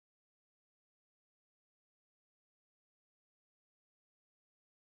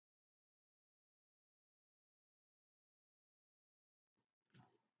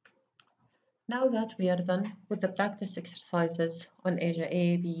Now that we are done with the practice exercises on ASIA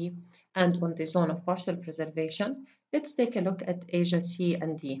A, B, and on the zone of partial preservation, let's take a look at ASIA C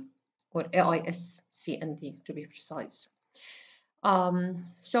and D, or AIS C and D to be precise.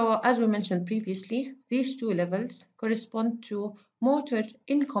 So as we mentioned previously, these two levels correspond to motor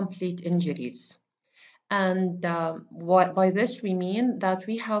incomplete injuries. And by this we mean that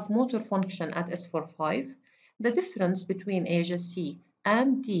we have motor function at S45. The difference between ASIA C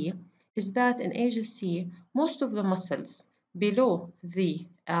and D is that in ASIA C, most of the muscles below the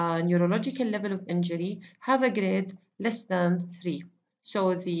neurological level of injury have a grade less than 3.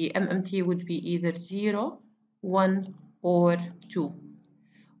 So the MMT would be either 0, 1, or 2.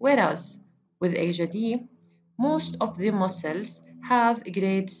 Whereas with ASIA D, most of the muscles have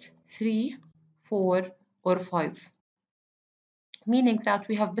grades 3, 4, or 5, meaning that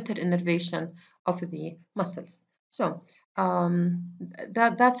we have better innervation of the muscles. So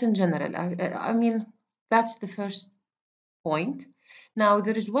that's in general. I mean, that's the first point. Now,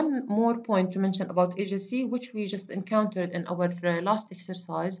 there is one more point to mention about ASIA C, which we just encountered in our last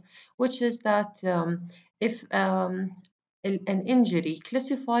exercise, which is that if an injury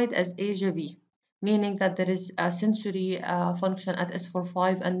classified as ASIA B, meaning that there is a sensory function at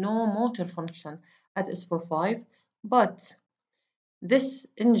S45 and no motor function at S45, but this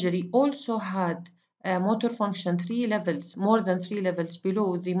injury also had motor function 3 levels, more than 3 levels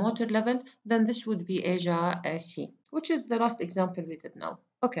below the motor level, then this would be ASIA C, which is the last example we did now.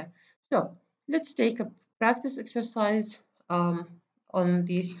 Okay, so let's take a practice exercise on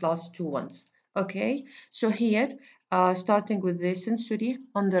these last two ones. Okay, so here, starting with the sensory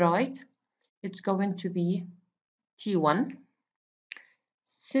on the right, it's going to be T1.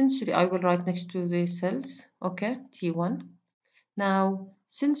 Sensory, I will write next to the cells. Okay, T1. Now,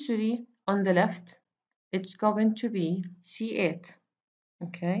 sensory on the left, it's going to be C8.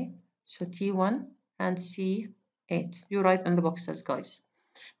 Okay, so T1 and C8. You write in the boxes, guys.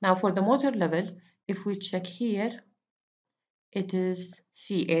 Now, for the motor level, if we check here, it is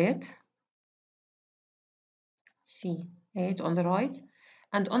C8, C8 on the right,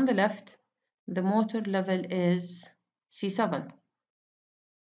 and on the left, the motor level is C7.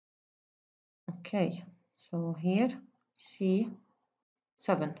 Okay, so here,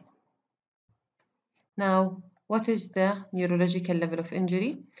 C7. Now, what is the neurological level of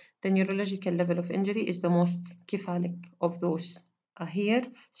injury? The neurological level of injury is the most cephalic of those here,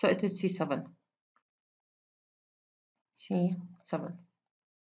 so it is C7. C7.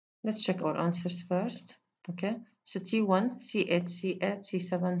 Let's check our answers first. Okay, so T1, C8, C8,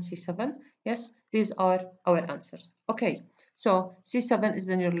 C7, C7. Yes, these are our answers. Okay, so C7 is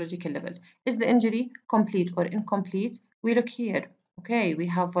the neurological level. Is the injury complete or incomplete? We look here. Okay, we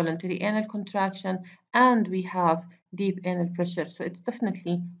have voluntary anal contraction and we have deep anal pressure, so it's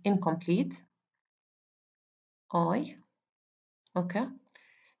definitely incomplete. I. Okay.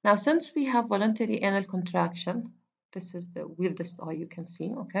 Now, since we have voluntary anal contraction, this is the weirdest eye you can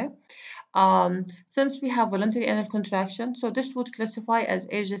see, okay? Since we have voluntary anal contraction, so this would classify as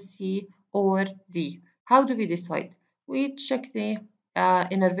ASIA C or D. How do we decide? We check the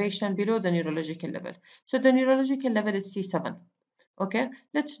innervation below the neurological level. So the neurological level is C7. Okay,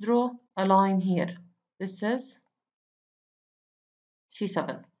 let's draw a line here. This is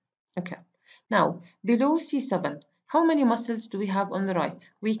C7. Okay, now below C7, how many muscles do we have on the right?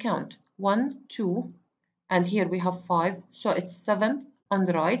 We count 1, 2, and here we have 5, so it's 7 on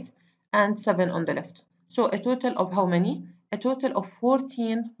the right and 7 on the left. So a total of how many? A total of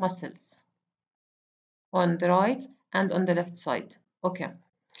 14 muscles on the right and on the left side. Okay,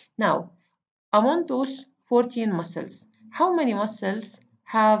 now among those 14 muscles, how many muscles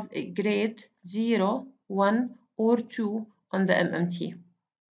have a grade 0, 1, or 2 on the MMT?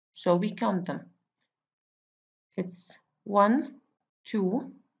 So we count them. It's 1,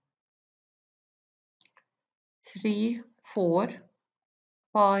 2, 3, 4,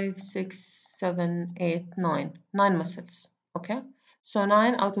 5, 6, 7, 8, 9. 9 muscles. Okay? So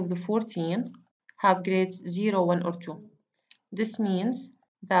 9 out of the 14 have grades 0, 1, or 2. This means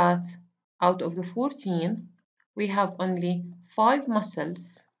that out of the 14, we have only 5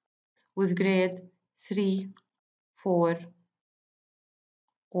 muscles with grade 3, 4,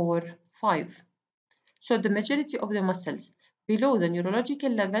 or 5. So the majority of the muscles below the neurological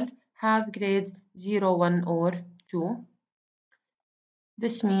level have grades 0, 1, or 2.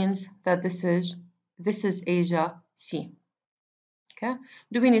 This means that this is ASIA C. Okay.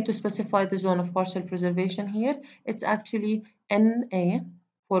 Do we need to specify the zone of partial preservation here? It's actually NA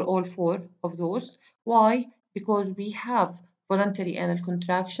for all 4 of those. Why? Because we have voluntary anal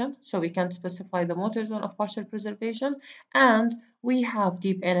contraction, so we can specify the motor zone of partial preservation, and we have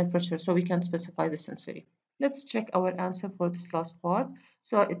deep anal pressure, so we can specify the sensory. Let's check our answer for this last part.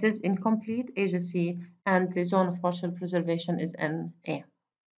 So it is incomplete, Asia C, and the zone of partial preservation is NA.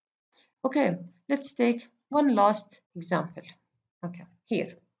 Okay, let's take one last example. Okay,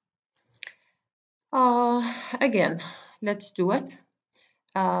 here. Again, let's do it.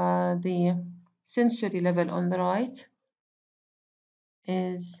 The sensory level on the right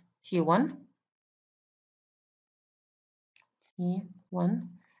is T1, T1,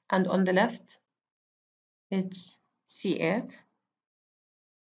 and on the left it's C8,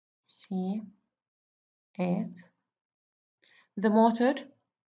 C8. The motor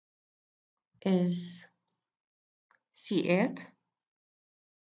is C8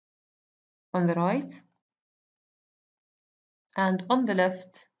 on the right, and on the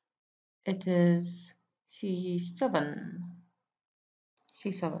left it is C7,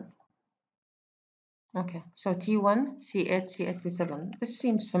 C7. Okay, so T1, C8, C8, C7. This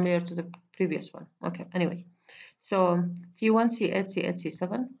seems familiar to the previous one. Okay, anyway. So T1, C8, C8,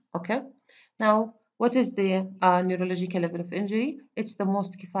 C7. Okay. Now, what is the neurological level of injury? It's the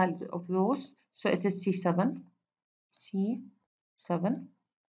most cephalic of those. So it is C7. C7.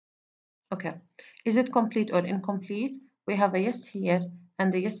 Okay. Is it complete or incomplete? We have a yes here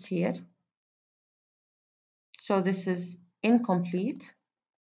and a yes here. So this is incomplete.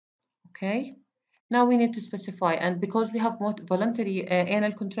 Okay. Now we need to specify, and because we have voluntary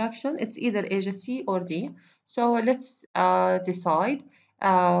anal contraction, it's either Asia C or D. So let's decide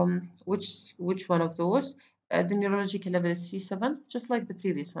which one of those. The neurological level is C7, just like the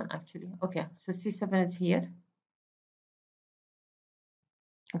previous one actually. Okay, so C7 is here.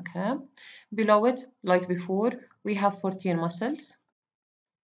 Okay, below it, like before, we have 14 muscles.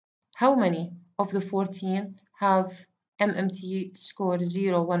 How many of the 14 have MMT score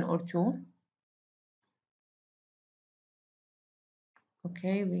 0, 1, or 2?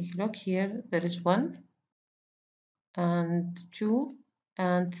 Okay, we look here, there is 1 and 2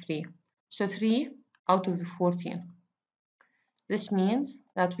 and 3. So 3 out of the 14. This means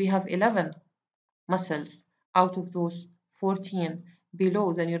that we have 11 muscles out of those 14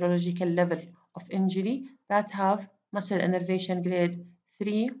 below the neurological level of injury that have muscle innervation grade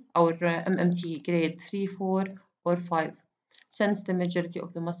 3 or MMT grade 3, 4, or 5. Since the majority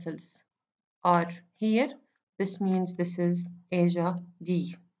of the muscles are here, this means this is Asia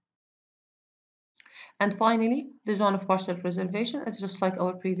D. And finally, the zone of partial preservation is just like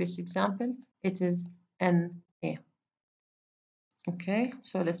our previous example. It is NA. Okay,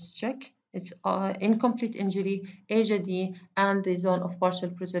 so let's check. It's incomplete injury, Asia D, and the zone of partial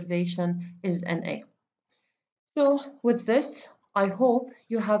preservation is NA. So with this, I hope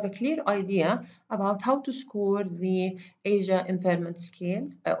you have a clear idea about how to score the Asia impairment scale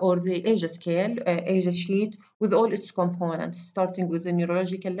or the Asia scale, Asia sheet with all its components, starting with the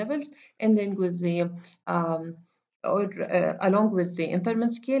neurological levels, ending with the along with the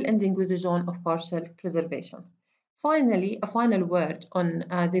impairment scale, ending with the zone of partial preservation. Finally, a final word on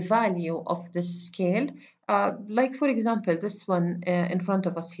the value of this scale, like for example, this one in front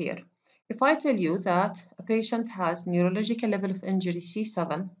of us here. If I tell you that a patient has neurological level of injury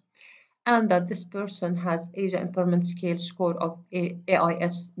C7 and that this person has Asia impairment scale score of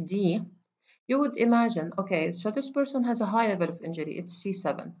AIS D, you would imagine, okay, so this person has a high level of injury, it's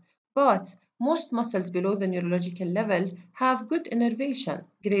C7, but most muscles below the neurological level have good innervation,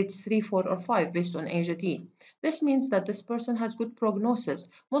 grades 3, 4, or 5 based on Asia D. This means that this person has good prognosis.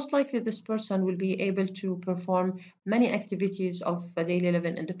 Most likely this person will be able to perform many activities of daily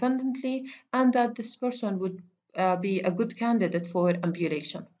living independently, and that this person would be a good candidate for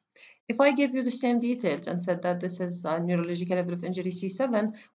ambulation. If I gave you the same details and said that this is a neurological level of injury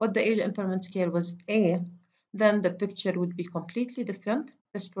C7, but the Asia impairment scale was A, then the picture would be completely different.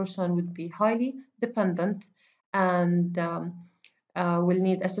 This person would be highly dependent and will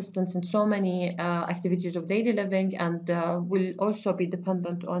need assistance in so many activities of daily living and will also be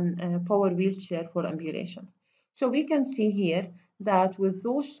dependent on a power wheelchair for ambulation. So we can see here that with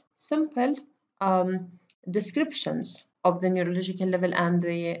those simple descriptions of the neurological level and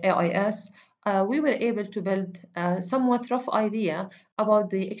the AIS, we were able to build a somewhat rough idea about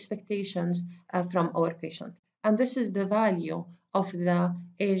the expectations from our patient. And this is the value of the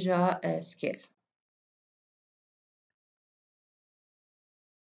Asia scale.